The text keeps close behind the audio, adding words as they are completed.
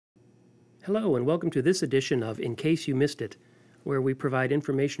Hello, and welcome to this edition of In Case You Missed It, where we provide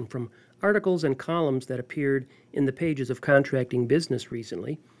information from articles and columns that appeared in the pages of Contracting Business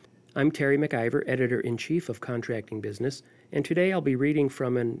recently. I'm Terry McIver, Editor-in-Chief of Contracting Business, and today I'll be reading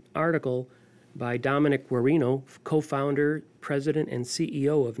from an article by Dominick Guarino, co-founder, president, and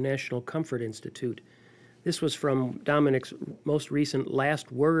CEO of National Comfort Institute. This was from Dominick's most recent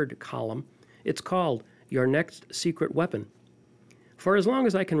Last Word column. It's called Your Next Secret Weapon. For as long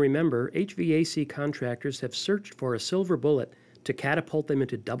as I can remember, HVAC contractors have searched for a silver bullet to catapult them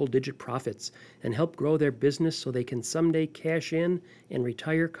into double-digit profits and help grow their business so they can someday cash in and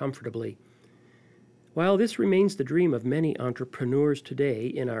retire comfortably. While this remains the dream of many entrepreneurs today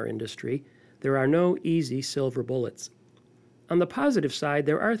in our industry, there are no easy silver bullets. On the positive side,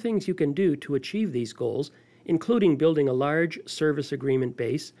 there are things you can do to achieve these goals, including building a large service agreement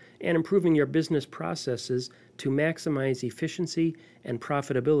base and improving your business processes to maximize efficiency and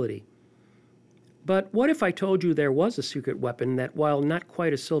profitability. But what if I told you there was a secret weapon that, while not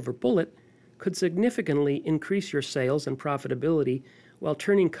quite a silver bullet, could significantly increase your sales and profitability while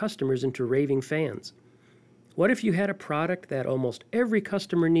turning customers into raving fans? What if you had a product that almost every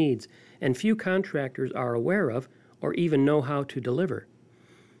customer needs and few contractors are aware of or even know how to deliver?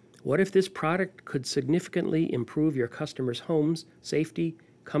 What if this product could significantly improve your customers' homes, safety,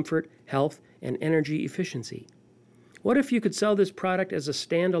 comfort, health, and energy efficiency? What if you could sell this product as a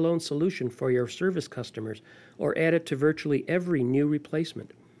standalone solution for your service customers or add it to virtually every new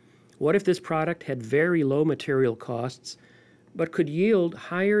replacement? What if this product had very low material costs but could yield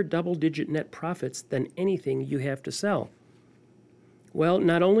higher double-digit net profits than anything you have to sell? Well,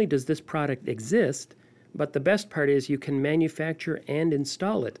 not only does this product exist, but the best part is you can manufacture and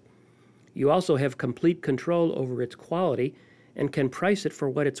install it. You also have complete control over its quality and can price it for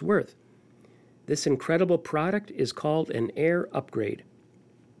what it's worth. This incredible product is called an air upgrade.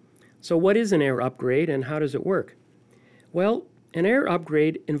 So what is an air upgrade and how does it work? Well, an air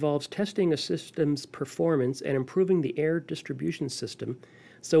upgrade involves testing a system's performance and improving the air distribution system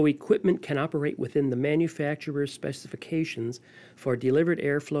so equipment can operate within the manufacturer's specifications for delivered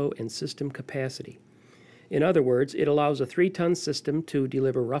airflow and system capacity. In other words, it allows a 3-ton system to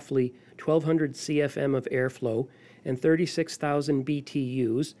deliver roughly 1,200 CFM of airflow and 36,000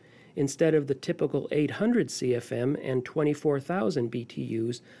 BTUs instead of the typical 800 CFM and 24,000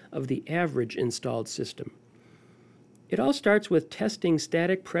 BTUs of the average installed system. It all starts with testing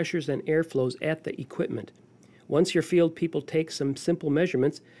static pressures and airflows at the equipment. Once your field people take some simple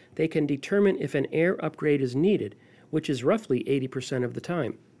measurements, they can determine if an air upgrade is needed, which is roughly 80% of the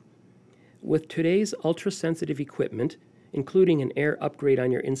time. With today's ultra-sensitive equipment, including an air upgrade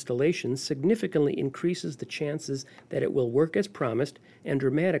on your installation significantly increases the chances that it will work as promised and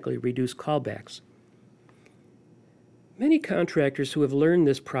dramatically reduce callbacks. Many contractors who have learned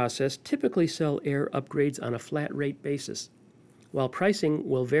this process typically sell air upgrades on a flat rate basis. While pricing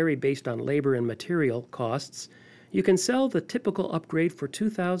will vary based on labor and material costs, you can sell the typical upgrade for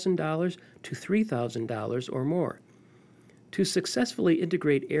 $2,000 to $3,000 or more. To successfully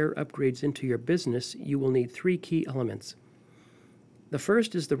integrate air upgrades into your business, you will need 3 key elements. The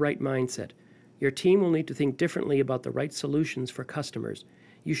first is the right mindset. Your team will need to think differently about the right solutions for customers.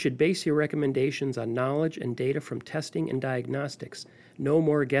 You should base your recommendations on knowledge and data from testing and diagnostics. No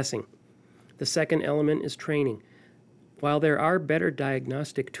more guessing. The second element is training. While there are better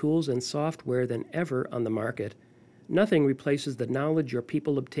diagnostic tools and software than ever on the market, nothing replaces the knowledge your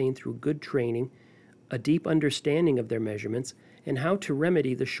people obtain through good training, a deep understanding of their measurements, and how to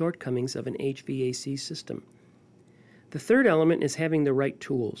remedy the shortcomings of an HVAC system. The third element is having the right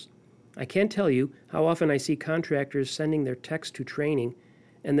tools. I can't tell you how often I see contractors sending their techs to training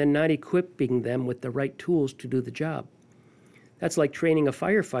and then not equipping them with the right tools to do the job. That's like training a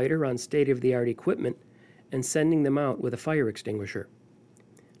firefighter on state-of-the-art equipment and sending them out with a fire extinguisher.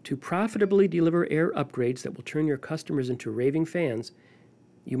 To profitably deliver air upgrades that will turn your customers into raving fans,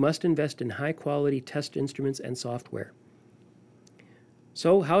 you must invest in high-quality test instruments and software.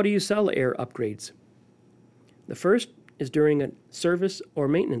 So, how do you sell air upgrades? The first is during a service or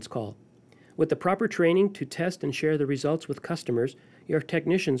maintenance call. With the proper training to test and share the results with customers, your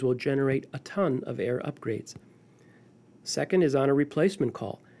technicians will generate a ton of air upgrades. Second is on a replacement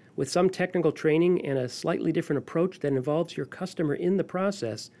call. With some technical training and a slightly different approach that involves your customer in the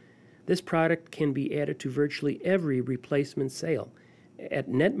process, this product can be added to virtually every replacement sale, at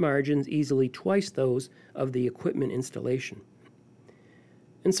net margins easily twice those of the equipment installation.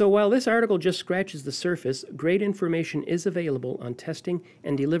 And so while this article just scratches the surface, great information is available on testing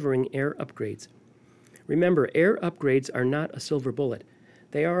and delivering air upgrades. Remember, air upgrades are not a silver bullet.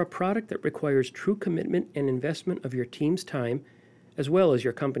 They are a product that requires true commitment and investment of your team's time, as well as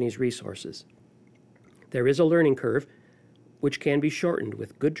your company's resources. There is a learning curve, which can be shortened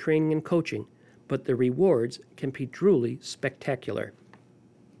with good training and coaching, but the rewards can be truly spectacular.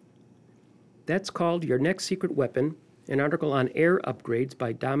 That's called Your Next Secret Weapon, an article on air upgrades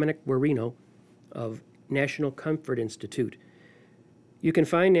by Dominick Guarino of National Comfort Institute. You can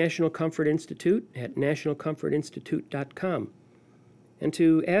find National Comfort Institute at nationalcomfortinstitute.com. And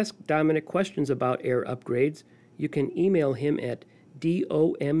to ask Dominick questions about air upgrades, you can email him at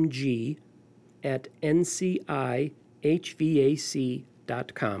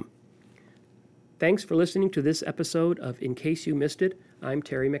domg@ncihvac.com. Thanks for listening to this episode of In Case You Missed It. I'm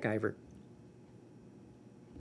Terry McIver.